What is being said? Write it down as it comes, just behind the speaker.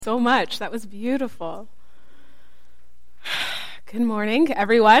So much. That was beautiful. Good morning,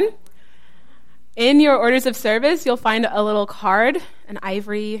 everyone. In your orders of service, you'll find a little card, an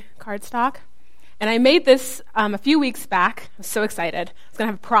ivory cardstock. And I made this a few weeks back. I was so excited. I was going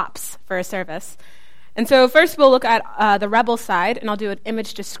to have props for a service. And so first we'll look at the rebel side, and I'll do an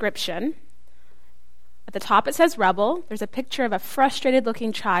image description. At the top it says rebel. There's a picture of a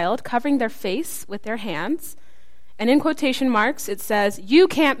frustrated-looking child covering their face with their hands. And in quotation marks, it says, "You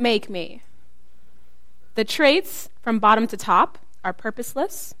can't make me." The traits from bottom to top are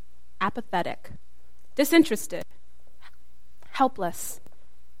purposeless, apathetic, disinterested, helpless,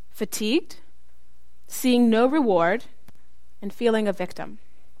 fatigued, seeing no reward, and feeling a victim.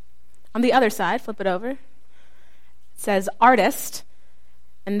 On the other side, flip it over, it says artist,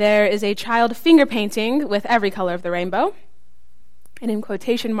 and there is a child finger painting with every color of the rainbow. And in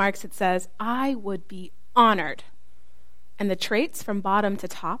quotation marks, it says, "I would be honored." And the traits from bottom to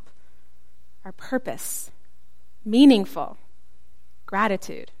top are purpose, meaningful,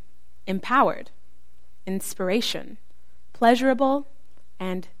 gratitude, empowered, inspiration, pleasurable,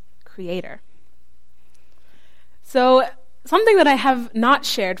 and creator. So something that I have not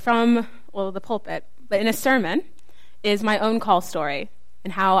shared from, the pulpit, but in a sermon, is my own call story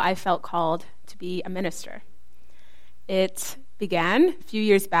and how I felt called to be a minister. It began a few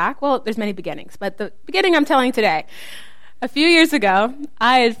years back. Well, there's many beginnings, but the beginning I'm telling today. A few years ago,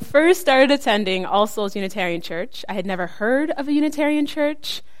 I had first started attending All Souls Unitarian Church. I had never heard of a Unitarian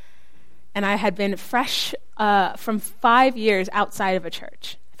church, and I had been fresh from 5 years outside of a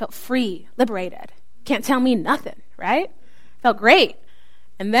church. I felt free, liberated. Can't tell me nothing, right? Felt great.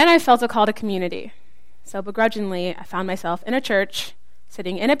 And then I felt a call to community. So begrudgingly, I found myself in a church,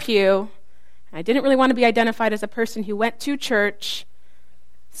 sitting in a pew, and I didn't really want to be identified as a person who went to church,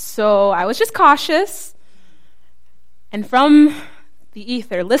 so I was just cautious. And from the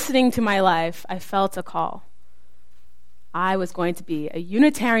ether, listening to my life, I felt a call. I was going to be a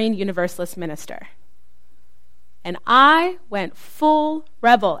Unitarian Universalist minister. And I went full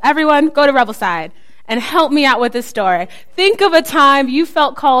rebel. Everyone, go to Rebel Side and help me out with this story. Think of a time you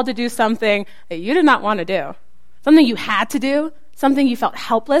felt called to do something that you did not want to do, something you had to do, something you felt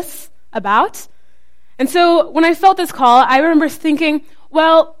helpless about. And so when I felt this call, I remember thinking,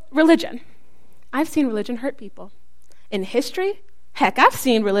 religion. I've seen religion hurt people. In history, heck, I've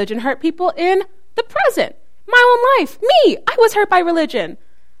seen religion hurt people in the present. My own life, me, I was hurt by religion.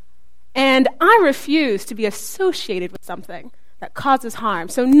 And I refuse to be associated with something that causes harm.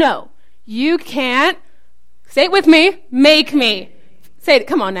 So no, you can't, say it with me, make me. Say it,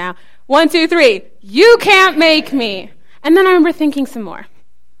 come on now. 1, 2, 3, you can't make me. And then I remember thinking some more.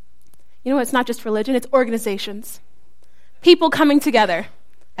 You know, it's not just religion, it's organizations. People coming together.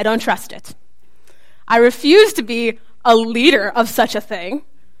 I don't trust it. I refuse to be a leader of such a thing.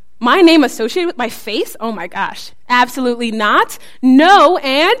 My name associated with my face? Oh my gosh. Absolutely not. No,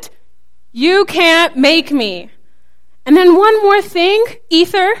 and you can't make me. And then one more thing,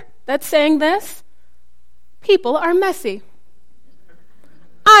 ether, that's saying this. People are messy.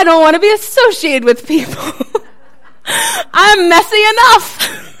 I don't want to be associated with people. I'm messy enough.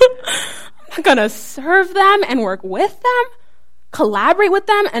 I'm not going to serve them and work with them. Collaborate with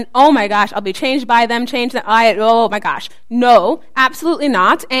them, and oh my gosh, I'll be changed by them, oh my gosh. No, absolutely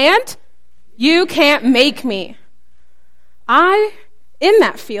not, and you can't make me. In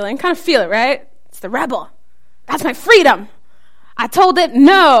that feeling, kind of feel it, right? It's the rebel. That's my freedom. I told it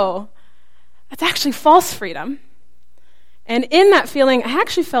no. That's actually false freedom. And in that feeling, I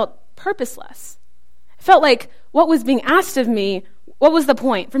actually felt purposeless. I felt like what was being asked of me, what was the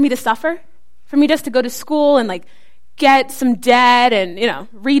point? For me to suffer? For me just to go to school and get some debt and,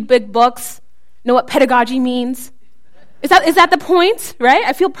 read big books, know what pedagogy means. Is that the point, right?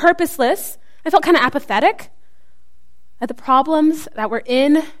 I feel purposeless. I felt kind of apathetic at the problems that were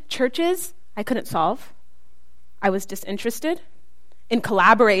in churches I couldn't solve. I was disinterested in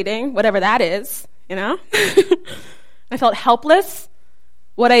collaborating, whatever that is, I felt helpless.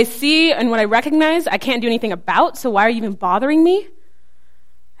 What I see and what I recognize, I can't do anything about, so why are you even bothering me?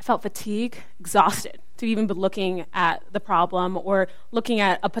 I felt fatigue, exhausted to even be looking at the problem or looking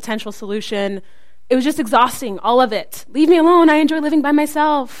at a potential solution. It was just exhausting, all of it. Leave me alone. I enjoy living by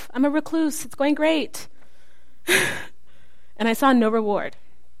myself. I'm a recluse. It's going great. And I saw no reward.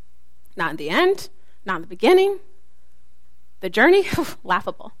 Not in the end, not in the beginning. The journey,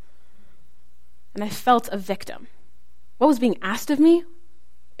 laughable. And I felt a victim. What was being asked of me?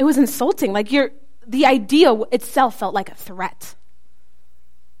 It was insulting. The idea itself felt like a threat.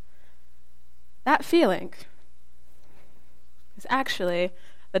 That feeling is actually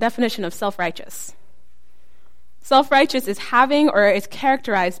the definition of self-righteous. Self-righteous is having or is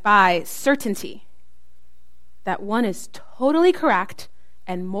characterized by certainty that one is totally correct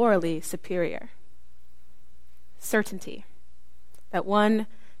and morally superior. Certainty that one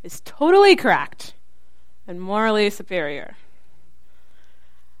is totally correct and morally superior.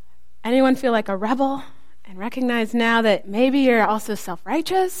 Anyone feel like a rebel and recognize now that maybe you're also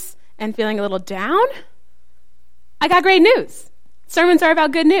self-righteous and feeling a little down? I got great news. Sermons are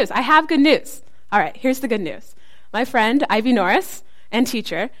about good news. I have good news. All right, here's the good news. My friend, Ivy Norris, and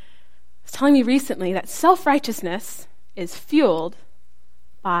teacher, was telling me recently that self-righteousness is fueled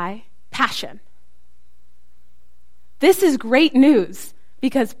by passion. This is great news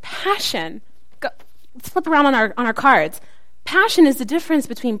because passion, let's flip around on our cards. Passion is the difference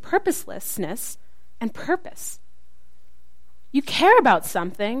between purposelessness and purpose. You care about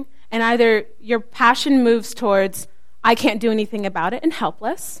something, and either your passion moves towards, I can't do anything about it, and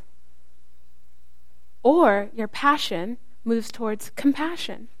helpless, or your passion moves towards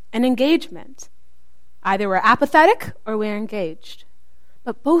compassion and engagement. Either we're apathetic or we're engaged.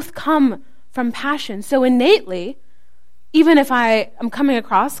 But both come from passion. So innately, even if I am coming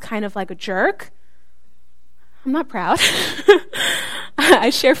across kind of like a jerk, I'm not proud.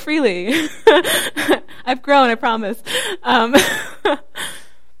 I share freely. I've grown, I promise.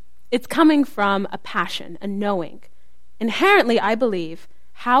 It's coming from a passion, a knowing. Inherently, I believe,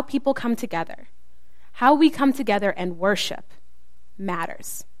 how people come together, how we come together and worship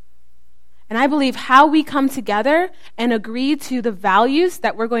matters. And I believe how we come together and agree to the values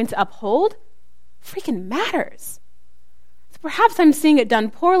that we're going to uphold freaking matters. So perhaps I'm seeing it done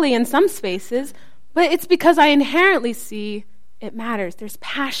poorly in some spaces, but it's because I inherently see it matters. There's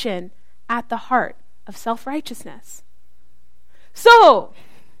passion at the heart of self-righteousness. So,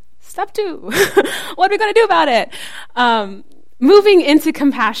 step 2. What are we going to do about it? Moving into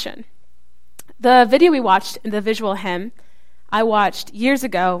compassion. The video we watched in the visual hymn, I watched years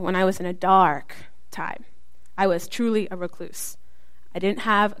ago when I was in a dark time. I was truly a recluse. I didn't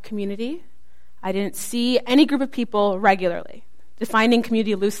have a community. I didn't see any group of people regularly. Defining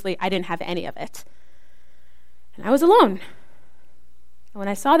community loosely, I didn't have any of it. And I was alone. And when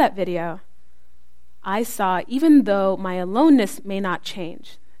I saw that video, I saw, even though my aloneness may not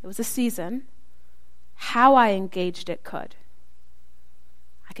change, it was a season, how I engaged it could.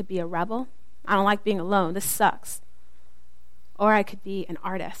 I could be a rebel. I don't like being alone. This sucks. Or I could be an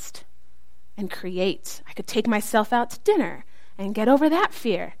artist and create. I could take myself out to dinner and get over that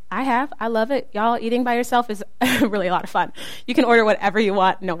fear. I love it. Y'all, eating by yourself is really a lot of fun. You can order whatever you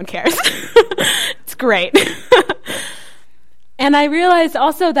want. No one cares. It's great. And I realized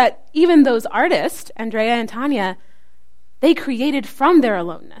also that even those artists, Andrea and Tanya, they created from their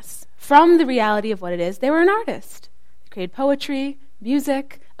aloneness, from the reality of what it is. They were an artist. They created poetry,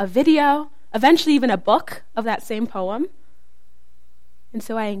 music, a video, eventually even a book of that same poem. And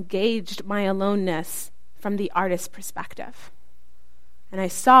so I engaged my aloneness from the artist's perspective. And I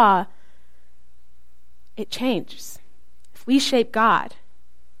saw it changes. If we shape God,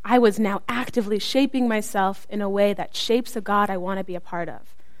 I was now actively shaping myself in a way that shapes a God I want to be a part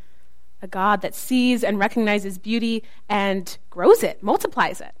of. A God that sees and recognizes beauty and grows it,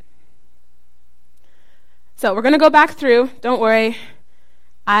 multiplies it. So we're going to go back through. Don't worry.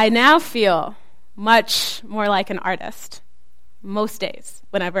 I now feel much more like an artist most days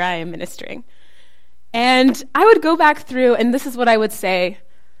whenever I am ministering. And I would go back through, and this is what I would say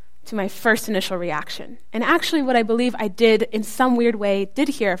to my first initial reaction. And actually what I believe I did in some weird way did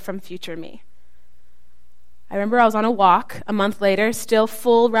hear from future me. I remember I was on a walk a month later, still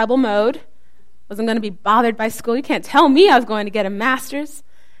full rebel mode. Wasn't going to be bothered by school. You can't tell me I was going to get a master's.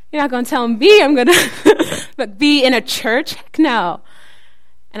 You're not going to tell me I'm going to be in a church. Heck no.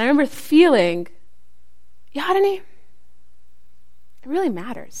 And I remember feeling, Yadini, it really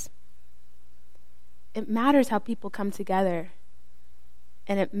matters. It matters how people come together.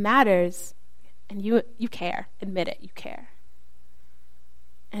 And it matters, and you care. Admit it, you care.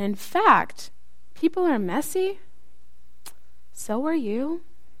 And in fact, people are messy. So are you.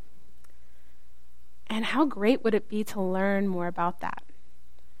 And how great would it be to learn more about that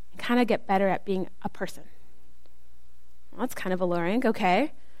and kind of get better at being a person? Well, that's kind of alluring,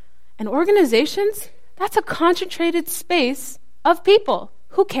 okay. And organizations, that's a concentrated space of people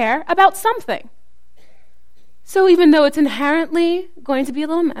who care about something. So even though it's inherently going to be a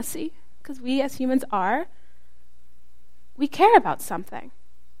little messy, because we as humans are, we care about something.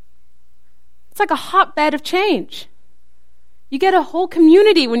 It's like a hotbed of change. You get a whole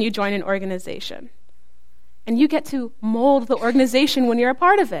community when you join an organization. And you get to mold the organization when you're a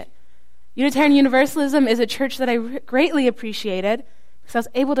part of it. Unitarian Universalism is a church that I greatly appreciated because I was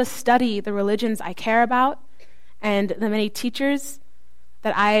able to study the religions I care about and the many teachers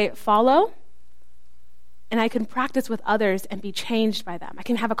that I follow, and I can practice with others and be changed by them. I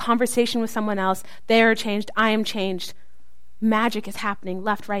can have a conversation with someone else. They are changed. I am changed. Magic is happening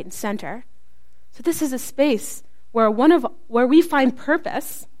left, right, and center. So this is a space where we find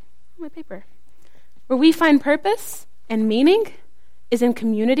purpose. My paper. Where we find purpose and meaning is in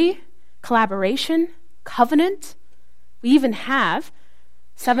community, collaboration, covenant. We even have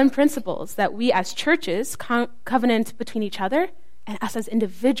 7 principles that we as churches covenant between each other, and us as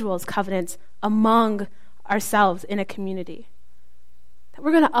individuals covenant among ourselves in a community. That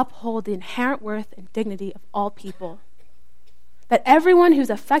we're going to uphold the inherent worth and dignity of all people. That everyone who's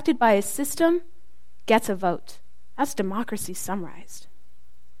affected by a system gets a vote. That's democracy summarized.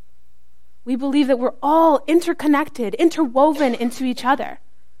 We believe that we're all interconnected, interwoven into each other.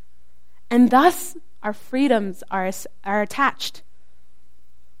 And thus, our freedoms are attached.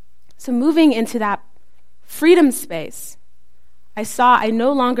 So moving into that freedom space, I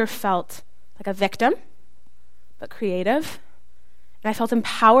no longer felt like a victim, but creative. And I felt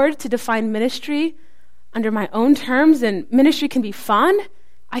empowered to define ministry under my own terms, and ministry can be fun.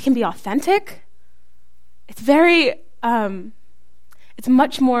 I can be authentic. It's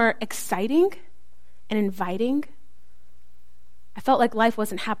much more exciting and inviting. I felt like life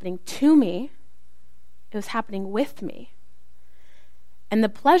wasn't happening to me, it was happening with me. And the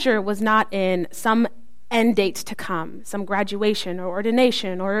pleasure was not in some end date to come, some graduation or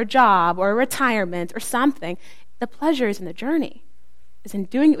ordination or a job or a retirement or something. The pleasure is in the journey, is in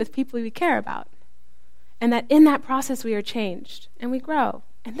doing it with people we care about. And that in that process we are changed and we grow.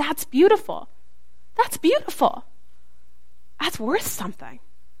 And that's beautiful. That's beautiful. That's worth something.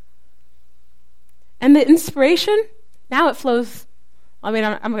 And the inspiration, now it flows. I'm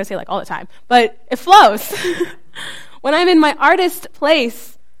going to say like all the time, but it flows. When I'm in my artist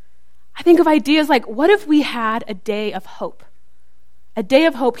place, I think of ideas like, what if we had a day of hope? A day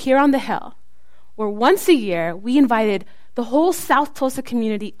of hope here on the hill, where once a year we invited the whole South Tulsa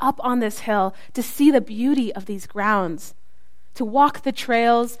community up on this hill to see the beauty of these grounds, to walk the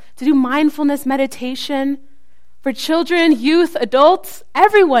trails, to do mindfulness meditation, for children, youth, adults,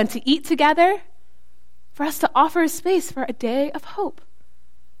 everyone to eat together, for us to offer a space for a day of hope.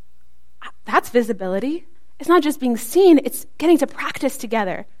 That's visibility. It's not just being seen, it's getting to practice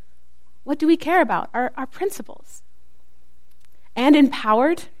together. What do we care about? Our principles. And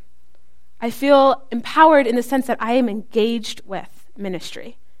empowered. I feel empowered in the sense that I am engaged with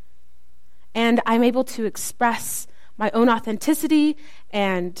ministry. And I'm able to express my own authenticity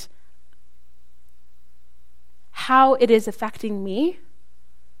and how it is affecting me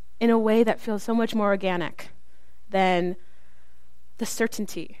in a way that feels so much more organic than the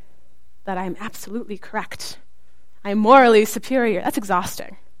certainty that I'm absolutely correct. I'm morally superior. That's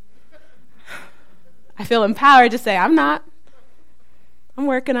exhausting. I feel empowered to say, I'm not. I'm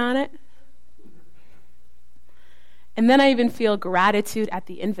working on it. And then I even feel gratitude at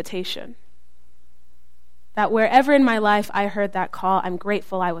the invitation. That wherever in my life I heard that call, I'm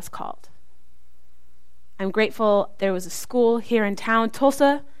grateful I was called. I'm grateful there was a school here in town,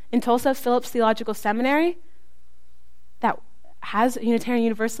 Tulsa, Phillips Theological Seminary, that has a Unitarian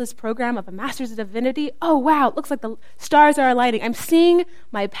Universalist program of a Master's of Divinity. Oh, wow, it looks like the stars are aligning. I'm seeing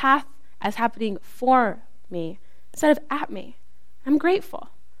my path as happening for me instead of at me. I'm grateful.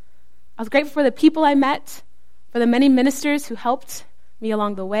 I was grateful for the people I met, for the many ministers who helped me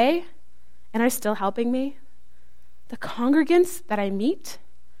along the way and are still helping me, the congregants that I meet.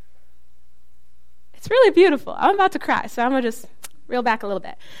 It's really beautiful. I'm about to cry, so I'm going to just reel back a little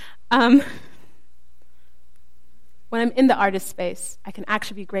bit. When I'm in the artist space, I can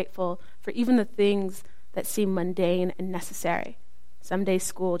actually be grateful for even the things that seem mundane and necessary. Some days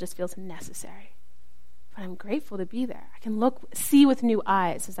school just feels necessary. But I'm grateful to be there. I can see with new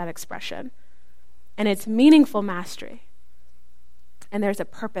eyes, is that expression. And it's meaningful mastery. And there's a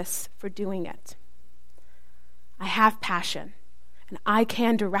purpose for doing it. I have passion, and I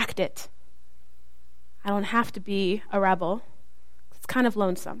can direct it. I don't have to be a rebel. It's kind of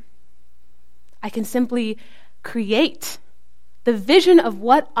lonesome. I can simply create the vision of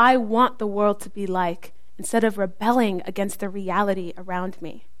what I want the world to be like instead of rebelling against the reality around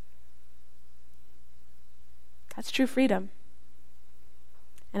me. That's true freedom.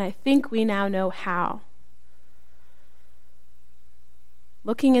 And I think we now know how.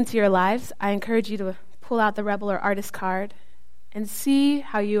 Looking into your lives, I encourage you to pull out the rebel or artist card and see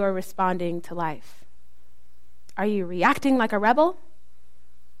how you are responding to life. Are you reacting like a rebel?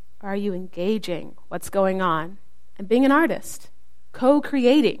 Or are you engaging what's going on and being an artist,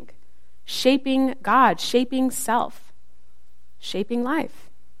 co-creating, shaping God, shaping self, shaping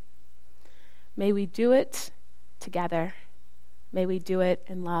life? May we do it together. May we do it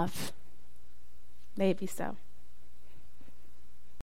in love. May it be so.